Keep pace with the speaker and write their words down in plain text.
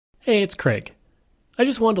Hey, it's Craig. I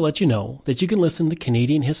just wanted to let you know that you can listen to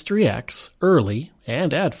Canadian History X early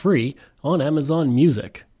and ad-free on Amazon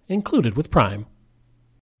Music, included with Prime.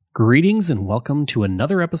 Greetings and welcome to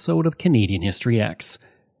another episode of Canadian History X.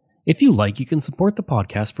 If you like, you can support the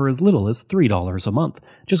podcast for as little as $3 a month.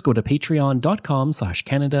 Just go to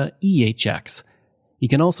patreon.com/CanadaEHX. You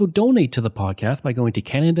can also donate to the podcast by going to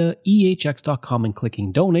CanadaEHX.com and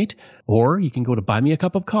clicking donate, or you can go to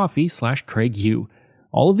buymeacupofcoffee/CraigU.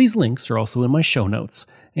 All of these links are also in my show notes,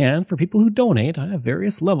 and for people who donate, I have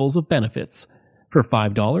various levels of benefits. For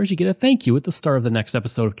 $5, you get a thank you at the start of the next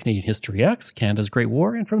episode of Canadian History X, Canada's Great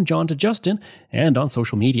War, and from John to Justin, and on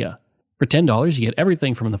social media. For $10, you get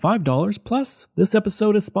everything from the $5, plus this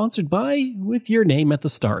episode is sponsored by, with your name at the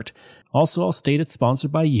start. Also, I'll state it's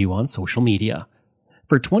sponsored by you on social media.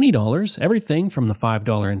 For $20, everything from the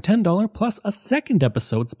 $5 and $10, plus a second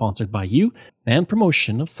episode sponsored by you, and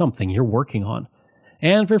promotion of something you're working on.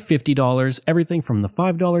 And for $50, everything from the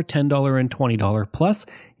 $5, $10, and $20 plus,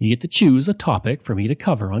 you get to choose a topic for me to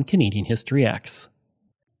cover on Canadian History X.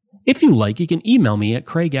 If you like, you can email me at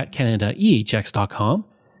craig@canadaehx.com.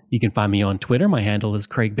 You can find me on Twitter, my handle is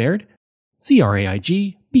Craig Baird,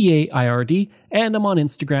 CraigBaird, and I'm on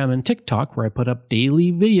Instagram and TikTok where I put up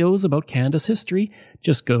daily videos about Canada's history.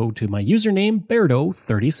 Just go to my username,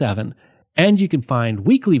 Bairdo37. And you can find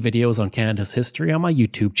weekly videos on Canada's history on my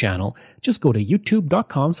YouTube channel. Just go to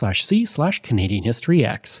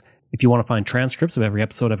youtube.com/c/CanadianHistoryX. If you want to find transcripts of every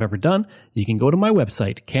episode I've ever done, you can go to my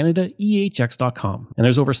website, CanadaEHX.com, and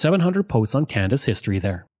there's over 700 posts on Canada's history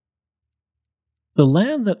there. The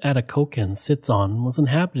land that Atikokan sits on was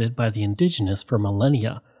inhabited by the Indigenous for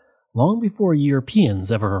millennia, long before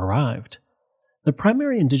Europeans ever arrived. The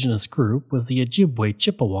primary Indigenous group was the Ojibwe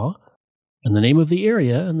Chippewa, and the name of the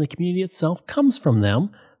area and the community itself comes from them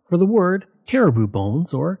for the word caribou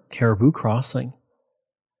bones or caribou crossing.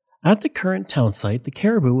 At the current town site, the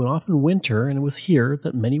caribou would often winter, and it was here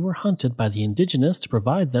that many were hunted by the Indigenous to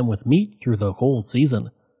provide them with meat through the cold season.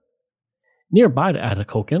 Nearby to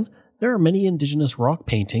Atikokan, there are many Indigenous rock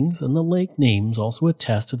paintings, and the lake names also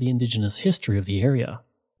attest to the Indigenous history of the area.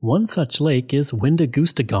 One such lake is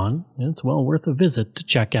Windagustagon, and it's well worth a visit to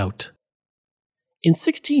check out. In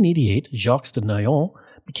 1688, Jacques de Noyon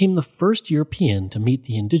became the first European to meet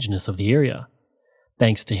the Indigenous of the area.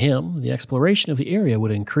 Thanks to him, the exploration of the area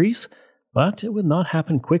would increase, but it would not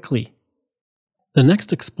happen quickly. The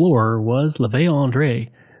next explorer was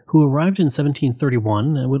Lévé-André, who arrived in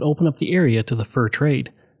 1731 and would open up the area to the fur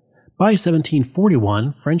trade. By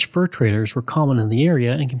 1741, French fur traders were common in the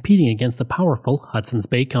area and competing against the powerful Hudson's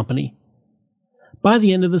Bay Company. By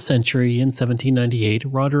the end of the century, in 1798,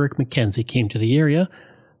 Roderick Mackenzie came to the area,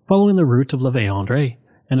 following the route of Lévé-André,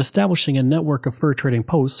 and establishing a network of fur trading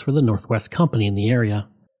posts for the Northwest Company in the area.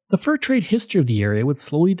 The fur trade history of the area would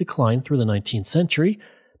slowly decline through the 19th century,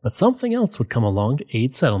 but something else would come along to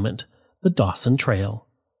aid settlement: the Dawson Trail.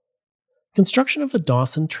 Construction of the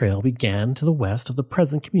Dawson Trail began to the west of the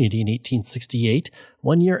present community in 1868,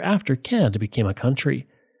 1 year after Canada became a country.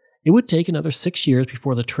 It would take another 6 years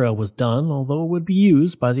before the trail was done, although it would be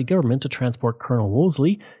used by the government to transport Colonel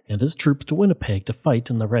Wolseley and his troops to Winnipeg to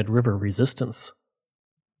fight in the Red River Resistance.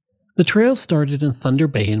 The trail started in Thunder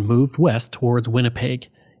Bay and moved west towards Winnipeg.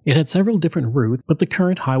 It had several different routes, but the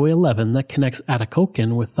current Highway 11 that connects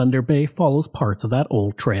Atikokan with Thunder Bay follows parts of that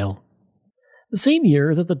old trail. The same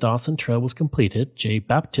year that the Dawson Trail was completed, J.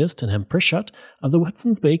 Baptist and M. Pritchett of the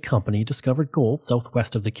Hudson's Bay Company discovered gold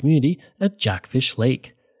southwest of the community at Jackfish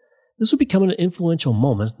Lake. This would become an influential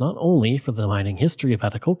moment not only for the mining history of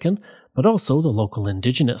Atikokan, but also the local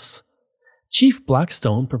Indigenous. Chief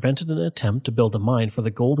Blackstone prevented an attempt to build a mine for the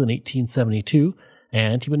gold in 1872,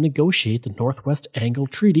 and he would negotiate the Northwest Angle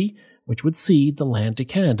Treaty, which would cede the land to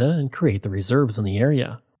Canada and create the reserves in the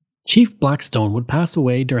area. Chief Blackstone would pass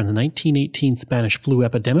away during the 1918 Spanish flu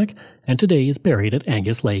epidemic, and today is buried at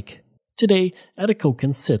Angus Lake. Today,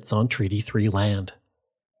 Atikokan sits on Treaty 3 land.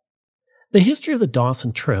 The history of the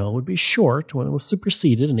Dawson Trail would be short when it was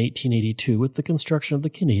superseded in 1882 with the construction of the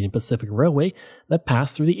Canadian Pacific Railway that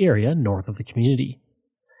passed through the area north of the community.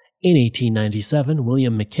 In 1897,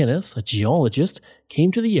 William McInnes, a geologist,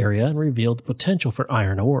 came to the area and revealed the potential for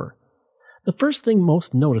iron ore. The first thing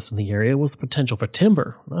most noticed in the area was the potential for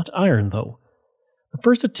timber, not iron though. The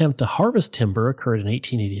first attempt to harvest timber occurred in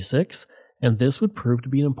 1886, and this would prove to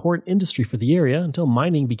be an important industry for the area until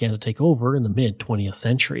mining began to take over in the mid-20th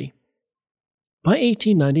century. By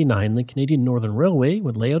 1899, the Canadian Northern Railway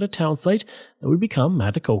would lay out a town site that would become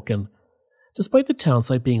Atikokan. Despite the town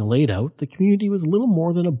site being laid out, the community was little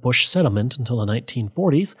more than a bush settlement until the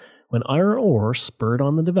 1940s, when iron ore spurred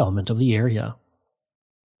on the development of the area.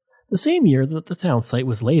 The same year that the town site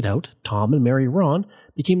was laid out, Tom and Mary Ron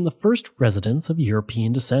became the first residents of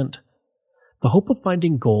European descent. The hope of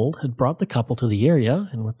finding gold had brought the couple to the area,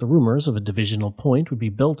 and with the rumors of a divisional point would be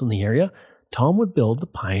built in the area, Tom would build the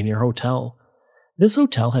Pioneer Hotel. This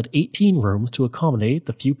hotel had 18 rooms to accommodate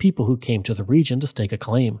the few people who came to the region to stake a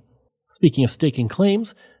claim. Speaking of staking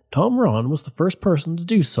claims, Tom Ron was the first person to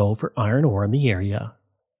do so for iron ore in the area.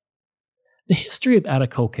 The history of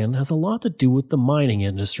Atikokan has a lot to do with the mining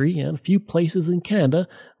industry, and few places in Canada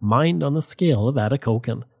mined on the scale of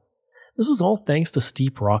Atikokan. This was all thanks to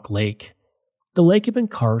Steep Rock Lake. The lake had been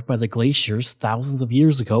carved by the glaciers thousands of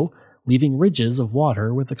years ago, leaving ridges of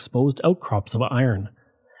water with exposed outcrops of iron.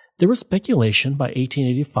 There was speculation by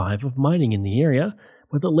 1885 of mining in the area,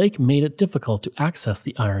 but the lake made it difficult to access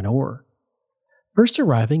the iron ore. First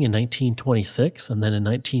arriving in 1926 and then in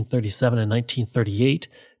 1937 and 1938,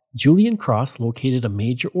 Julian Cross located a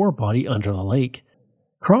major ore body under the lake.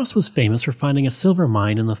 Cross was famous for finding a silver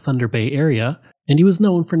mine in the Thunder Bay area, and he was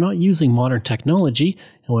known for not using modern technology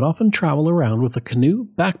and would often travel around with a canoe,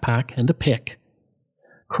 backpack, and a pick.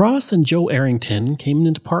 Cross and Joe Arrington came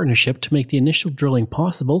into partnership to make the initial drilling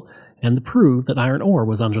possible and to prove that iron ore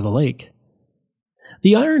was under the lake.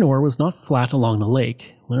 The iron ore was not flat along the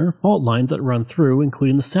lake. There are fault lines that run through,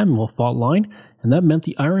 including the Samuel Fault Line, and that meant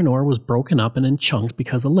the iron ore was broken up and in chunks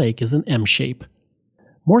because the lake is an M shape.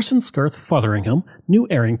 Morrison Scarth Fotheringham knew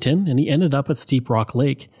Arrington, and he ended up at Steep Rock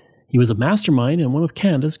Lake. He was a mastermind in one of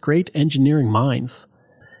Canada's great engineering minds,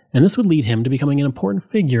 and this would lead him to becoming an important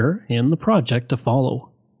figure in the project to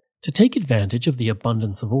follow. To take advantage of the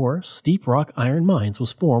abundance of ore, Steep Rock Iron Mines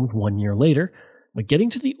was formed 1 year later, but getting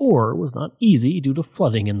to the ore was not easy due to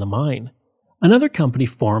flooding in the mine. Another company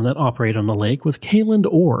formed that operated on the lake was Kayland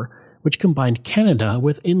Ore, which combined Canada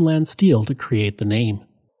with inland steel to create the name.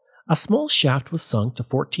 A small shaft was sunk to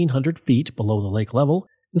 1,400 feet below the lake level.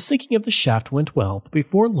 The sinking of the shaft went well, but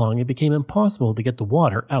before long it became impossible to get the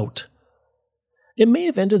water out. It may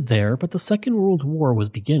have ended there, but the Second World War was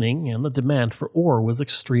beginning, and the demand for ore was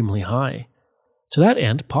extremely high. To that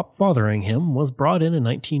end, Pop Fotheringham was brought in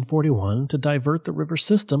 1941 to divert the river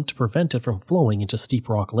system to prevent it from flowing into Steep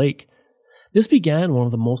Rock Lake. This began one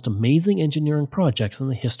of the most amazing engineering projects in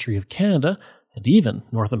the history of Canada, and even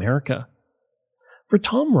North America. For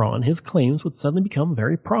Tom Ron, his claims would suddenly become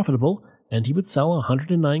very profitable, and he would sell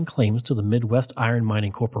 109 claims to the Midwest Iron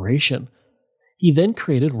Mining Corporation. He then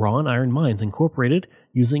created Ron Iron Mines Incorporated,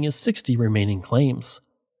 using his 60 remaining claims.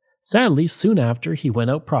 Sadly, soon after, he went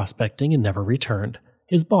out prospecting and never returned.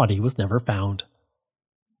 His body was never found.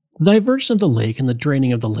 The diversion of the lake and the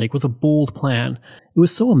draining of the lake was a bold plan. It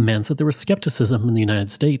was so immense that there was skepticism in the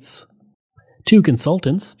United States. Two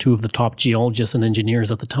consultants, two of the top geologists and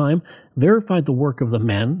engineers at the time, verified the work of the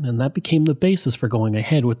men, and that became the basis for going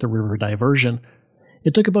ahead with the river diversion.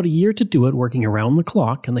 It took about a year to do it, working around the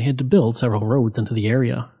clock, and they had to build several roads into the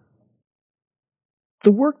area.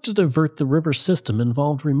 The work to divert the river system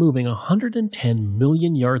involved removing 110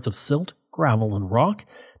 million yards of silt, gravel, and rock,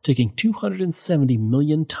 taking 270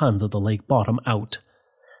 million tons of the lake bottom out.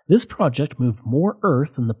 This project moved more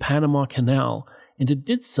earth than the Panama Canal, and it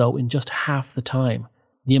did so in just half the time.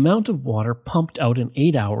 The amount of water pumped out in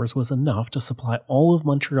 8 hours was enough to supply all of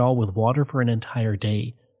Montreal with water for an entire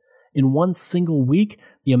day. In one single week,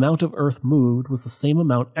 the amount of earth moved was the same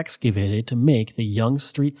amount excavated to make the Yonge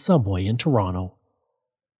Street subway in Toronto.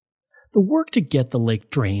 The work to get the lake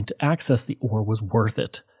drained to access the ore was worth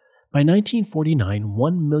it. By 1949,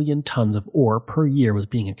 1 million tons of ore per year was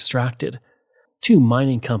being extracted. 2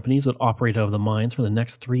 mining companies would operate out of the mines for the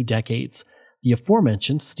next 3 decades, the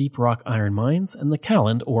aforementioned Steep Rock Iron Mines and the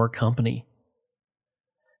Kayland Ore Company.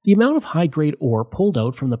 The amount of high-grade ore pulled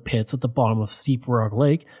out from the pits at the bottom of Steep Rock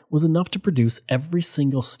Lake was enough to produce every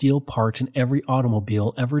single steel part in every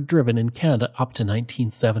automobile ever driven in Canada up to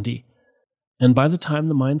 1970. And by the time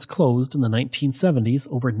the mines closed in the 1970s,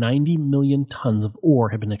 over 90 million tons of ore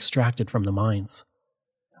had been extracted from the mines.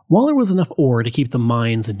 While there was enough ore to keep the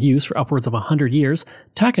mines in use for upwards of 100 years,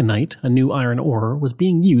 taconite, a new iron ore, was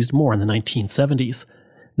being used more in the 1970s.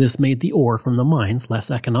 This made the ore from the mines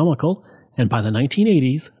less economical, and by the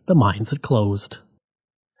 1980s, the mines had closed.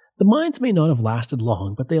 The mines may not have lasted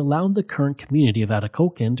long, but they allowed the current community of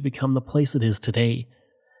Atikokan to become the place it is today.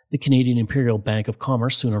 The Canadian Imperial Bank of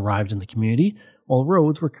Commerce soon arrived in the community, while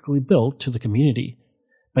roads were quickly built to the community.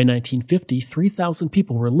 By 1950, 3,000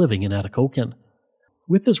 people were living in Atikokan.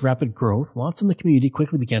 With this rapid growth, lots in the community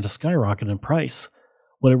quickly began to skyrocket in price.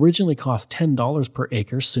 What originally cost $10 per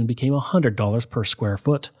acre soon became $100 per square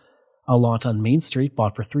foot. A lot on Main Street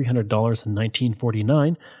bought for $300 in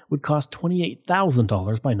 1949 would cost $28,000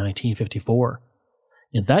 by 1954.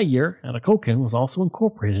 In that year, Atikokan was also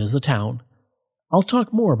incorporated as a town. I'll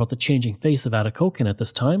talk more about the changing face of Atikokan at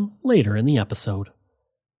this time later in the episode.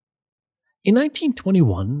 In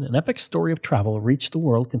 1921, an epic story of travel reached the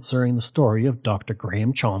world concerning the story of Dr.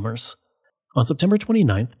 Graham Chalmers. On September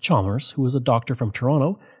 29th, Chalmers, who was a doctor from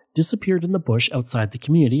Toronto, disappeared in the bush outside the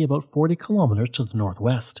community about 40 kilometers to the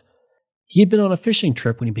northwest. He had been on a fishing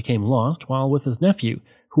trip when he became lost while with his nephew,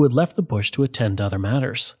 who had left the bush to attend to other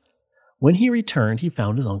matters. When he returned, he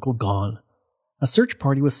found his uncle gone. A search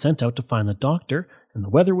party was sent out to find the doctor, and the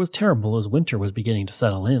weather was terrible as winter was beginning to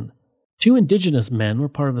settle in. 2 Indigenous men were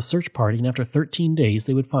part of the search party, and after 13 days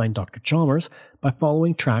they would find Dr. Chalmers by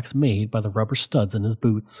following tracks made by the rubber studs in his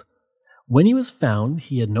boots. When he was found,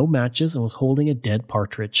 he had no matches and was holding a dead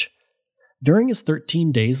partridge. During his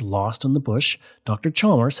 13 days lost in the bush, Dr.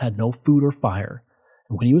 Chalmers had no food or fire,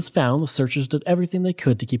 and when he was found, the searchers did everything they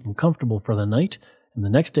could to keep him comfortable for the night, and the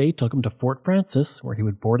next day took him to Fort Frances, where he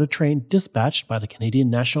would board a train dispatched by the Canadian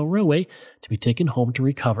National Railway to be taken home to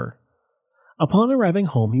recover. Upon arriving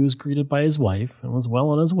home, he was greeted by his wife and was well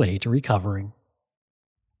on his way to recovering.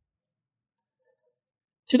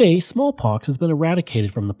 Today, smallpox has been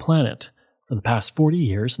eradicated from the planet. For the past 40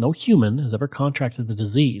 years, no human has ever contracted the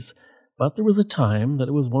disease, but there was a time that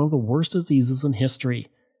it was one of the worst diseases in history.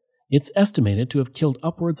 It's estimated to have killed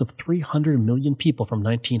upwards of 300 million people from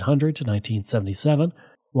 1900 to 1977,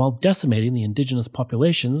 while decimating the indigenous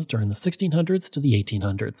populations during the 1600s to the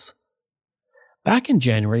 1800s. Back in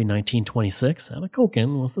January 1926,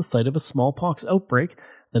 Atikokan was the site of a smallpox outbreak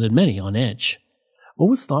that had many on edge. What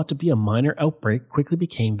was thought to be a minor outbreak quickly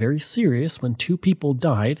became very serious when 2 people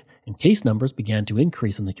died and case numbers began to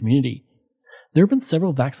increase in the community. There have been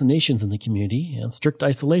several vaccinations in the community and strict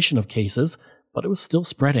isolation of cases, but it was still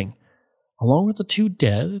spreading. Along with the 2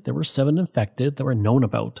 dead, there were 7 infected that were known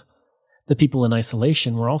about. The people in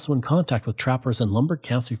isolation were also in contact with trappers and lumber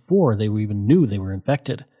camps before they even knew they were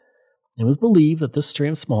infected. It was believed that this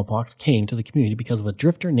strain of smallpox came to the community because of a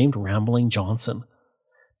drifter named Rambling Johnson.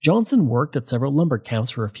 Johnson worked at several lumber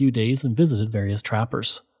camps for a few days and visited various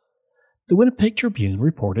trappers. The Winnipeg Tribune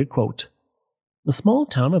reported, quote, "The small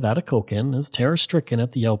town of Atikokan is terror-stricken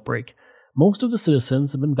at the outbreak. Most of the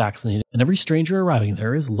citizens have been vaccinated, and every stranger arriving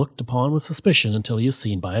there is looked upon with suspicion until he is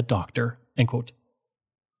seen by a doctor." End quote.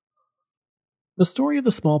 The story of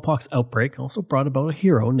the smallpox outbreak also brought about a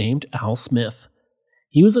hero named Al Smith.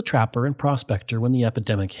 He was a trapper and prospector when the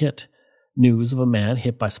epidemic hit. News of a man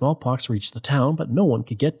hit by smallpox reached the town, but no one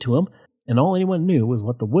could get to him, and all anyone knew was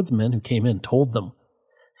what the woodsmen who came in told them.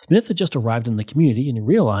 Smith had just arrived in the community and he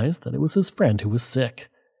realized that it was his friend who was sick.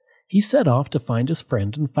 He set off to find his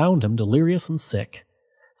friend and found him delirious and sick.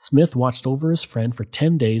 Smith watched over his friend for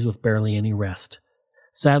 10 days with barely any rest.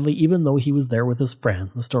 Sadly, even though he was there with his friend,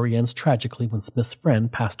 the story ends tragically when Smith's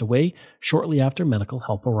friend passed away shortly after medical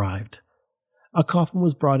help arrived. A coffin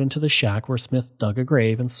was brought into the shack where Smith dug a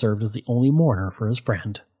grave and served as the only mourner for his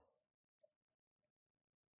friend.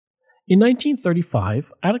 In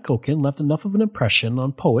 1935, Atikokan left enough of an impression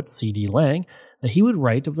on poet C.D. Lang that he would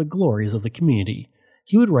write of the glories of the community.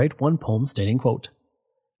 He would write one poem stating, quote,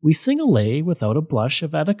 "We sing a lay without a blush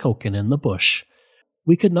of Atikokan in the bush.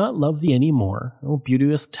 We could not love thee any more, O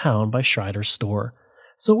beauteous town by Schreider's store.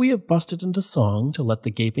 So we have busted into song to let the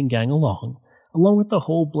gaping gang along with the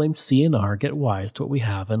whole blamed C&R get wise to what we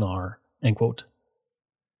have and are." End quote.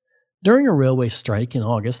 During a railway strike in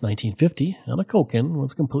August 1950, Atikokan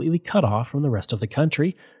was completely cut off from the rest of the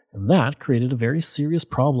country, and that created a very serious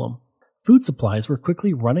problem. Food supplies were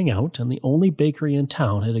quickly running out, and the only bakery in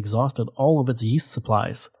town had exhausted all of its yeast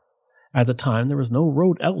supplies. At the time, there was no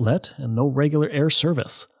road outlet and no regular air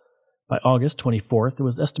service. By August 24th, it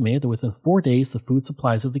was estimated that within 4 days the food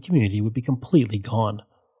supplies of the community would be completely gone.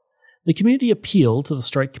 The community appealed to the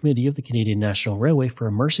strike committee of the Canadian National Railway for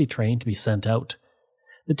a mercy train to be sent out.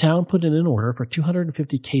 The town put in an order for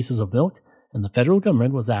 250 cases of milk, and the federal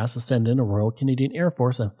government was asked to send in a Royal Canadian Air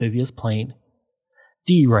Force amphibious plane.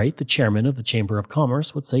 D. Wright, the chairman of the Chamber of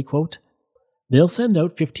Commerce, would say, quote, "They'll send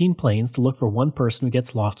out 15 planes to look for one person who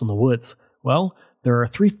gets lost in the woods. Well, there are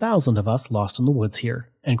 3,000 of us lost in the woods here."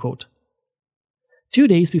 End quote. 2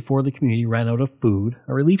 days before the community ran out of food,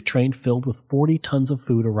 a relief train filled with 40 tons of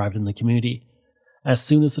food arrived in the community. As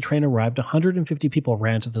soon as the train arrived, 150 people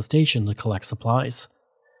ran to the station to collect supplies.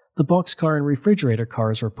 The boxcar and refrigerator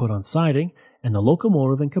cars were put on siding, and the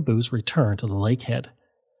locomotive and caboose returned to the lakehead.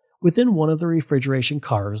 Within one of the refrigeration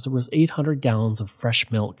cars there was 800 gallons of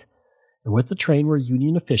fresh milk, and with the train were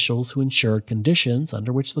union officials who ensured conditions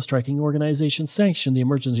under which the striking organization sanctioned the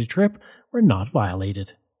emergency trip were not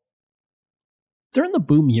violated. During the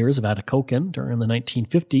boom years of Atikokan, during the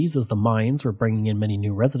 1950s as the mines were bringing in many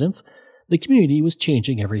new residents, The community was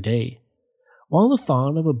changing every day. While the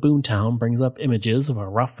thought of a boomtown brings up images of a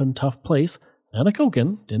rough and tough place,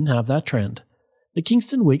 Atikokan didn't have that trend. The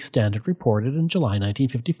Kingston Whig-Standard reported in July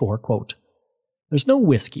 1954, quote, "There's no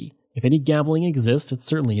whiskey. If any gambling exists, it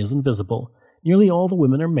certainly isn't visible. Nearly all the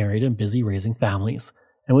women are married and busy raising families.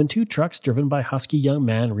 And when 2 trucks driven by husky young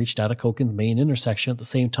men reached Atikokan's main intersection at the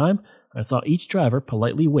same time, I saw each driver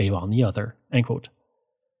politely wave on the other." End quote.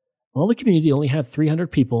 While the community only had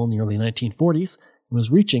 300 people in the early 1940s, it was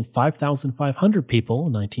reaching 5,500 people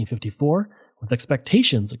in 1954, with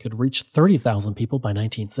expectations it could reach 30,000 people by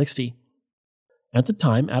 1960. At the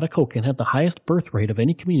time, Atikokan had the highest birth rate of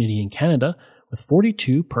any community in Canada, with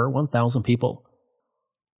 42 per 1,000 people.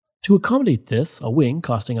 To accommodate this, a wing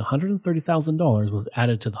costing $130,000 was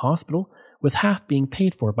added to the hospital, with half being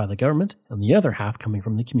paid for by the government and the other half coming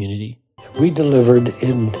from the community. We delivered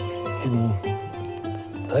in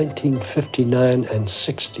 1959 and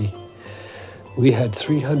 60. We had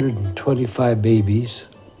 325 babies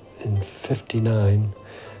in 59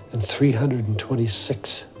 and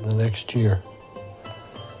 326 the next year.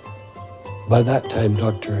 By that time,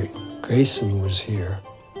 Dr. Grayson was here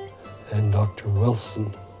and Dr.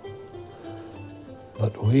 Wilson.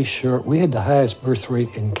 But we had the highest birth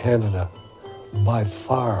rate in Canada by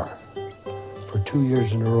far for 2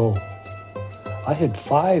 years in a row. I had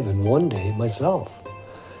 5 in one day myself.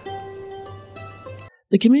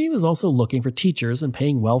 The community was also looking for teachers and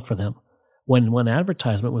paying well for them. When one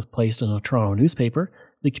advertisement was placed in a Toronto newspaper,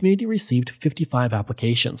 the community received 55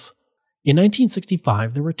 applications. In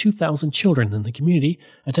 1965, there were 2,000 children in the community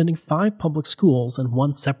attending 5 public schools and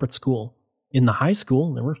 1 separate school. In the high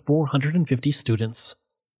school, there were 450 students.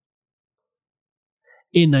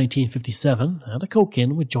 In 1957,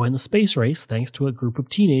 Atikokan would join the space race thanks to a group of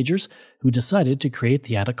teenagers who decided to create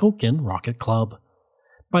the Atikokan Rocket Club.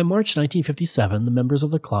 By March 1957, the members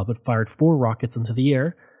of the club had fired 4 rockets into the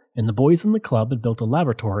air, and the boys in the club had built a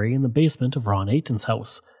laboratory in the basement of Ron Aiton's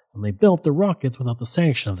house, and they built the rockets without the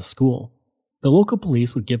sanction of the school. The local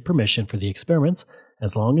police would give permission for the experiments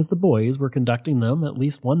as long as the boys were conducting them at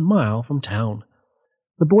least 1 mile from town.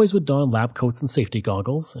 The boys would don lab coats and safety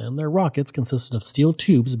goggles, and their rockets consisted of steel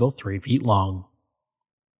tubes about 3 feet long.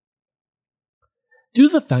 Due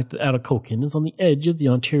to the fact that Atikokan is on the edge of the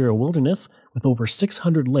Ontario wilderness, with over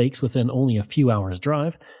 600 lakes within only a few hours'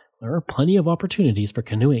 drive, there are plenty of opportunities for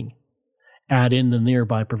canoeing. Add in the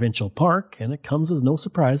nearby provincial park, and it comes as no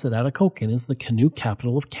surprise that Atikokan is the canoe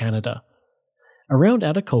capital of Canada. Around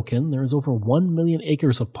Atikokan, there is over 1 million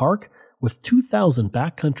acres of park, with 2,000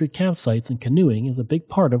 backcountry campsites, and canoeing is a big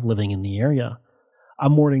part of living in the area. A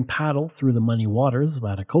morning paddle through the muddy waters of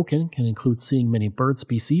Atikokan can include seeing many bird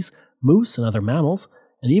species, moose and other mammals,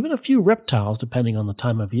 and even a few reptiles depending on the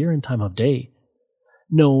time of year and time of day.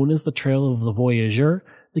 Known as the Trail of the Voyageur,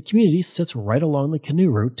 the community sits right along the canoe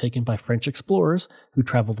route taken by French explorers who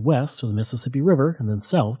traveled west to the Mississippi River and then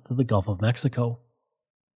south to the Gulf of Mexico.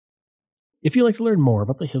 If you'd like to learn more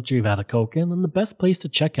about the history of Atikokan, then the best place to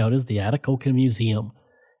check out is the Atikokan Museum.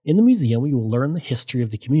 In the museum, you will learn the history of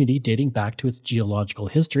the community dating back to its geological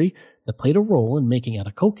history that played a role in making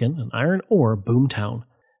Atikokan an iron ore boomtown.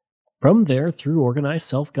 From there, through organized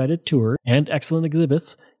self-guided tours and excellent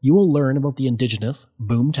exhibits, you will learn about the indigenous,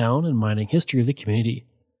 boomtown, and mining history of the community.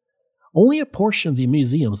 Only a portion of the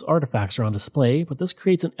museum's artifacts are on display, but this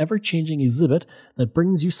creates an ever-changing exhibit that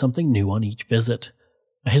brings you something new on each visit.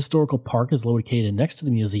 A historical park is located next to the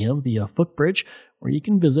museum via a footbridge where you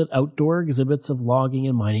can visit outdoor exhibits of logging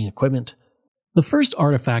and mining equipment. The first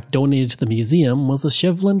artifact donated to the museum was the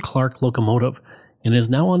Shevlin-Clark locomotive, and is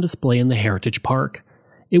now on display in the Heritage Park.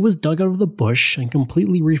 It was dug out of the bush and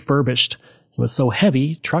completely refurbished. It was so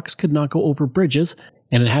heavy, trucks could not go over bridges,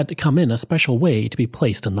 and it had to come in a special way to be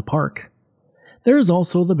placed in the park. There is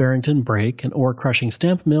also the Barrington Brake, an ore-crushing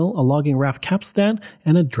stamp mill, a logging raft capstan,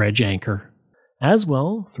 and a dredge anchor. As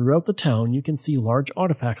well, throughout the town you can see large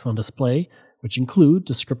artifacts on display, which include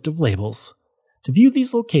descriptive labels. To view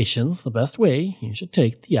these locations the best way, you should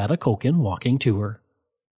take the Atikokan walking tour.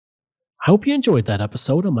 I hope you enjoyed that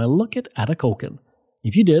episode on my look at Atikokan.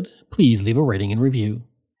 If you did, please leave a rating and review.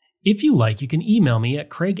 If you like, you can email me at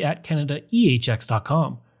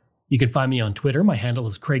craig@canadaehx.com. You can find me on Twitter. My handle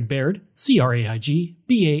is Craig Baird,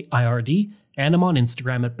 CraigBaird, and I'm on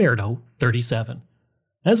Instagram at Bairdo37.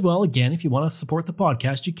 As well, again, if you want to support the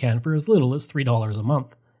podcast, you can for as little as $3 a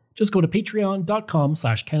month. Just go to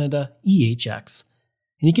patreon.com/CanadaEHX.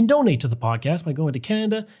 And you can donate to the podcast by going to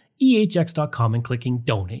CanadaEHX.com and clicking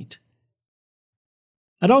Donate.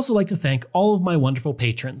 I'd also like to thank all of my wonderful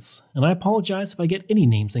patrons, and I apologize if I get any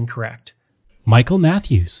names incorrect. Michael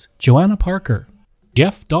Matthews, Joanna Parker,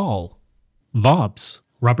 Jeff Dahl, Vobs,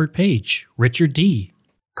 Robert Page, Richard D.,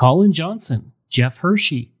 Colin Johnson, Jeff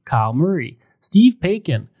Hershey, Kyle Murray, Steve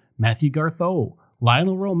Pakin, Matthew Gartho,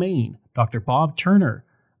 Lionel Romaine, Dr. Bob Turner,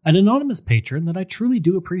 an anonymous patron that I truly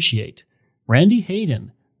do appreciate, Randy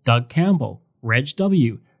Hayden, Doug Campbell, Reg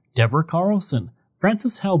W., Deborah Carlson,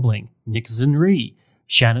 Francis Helbling, Nick Zinri,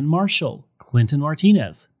 Shannon Marshall, Clinton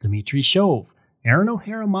Martinez, Dimitri Shove, Aaron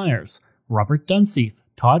O'Hara Myers, Robert Dunseith,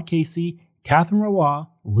 Todd Casey, Catherine Roy,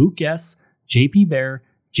 Luke S., JP Bear,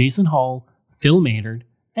 Jason Hall, Phil Maynard,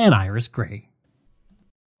 and Iris Gray.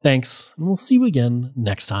 Thanks, and we'll see you again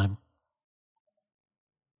next time.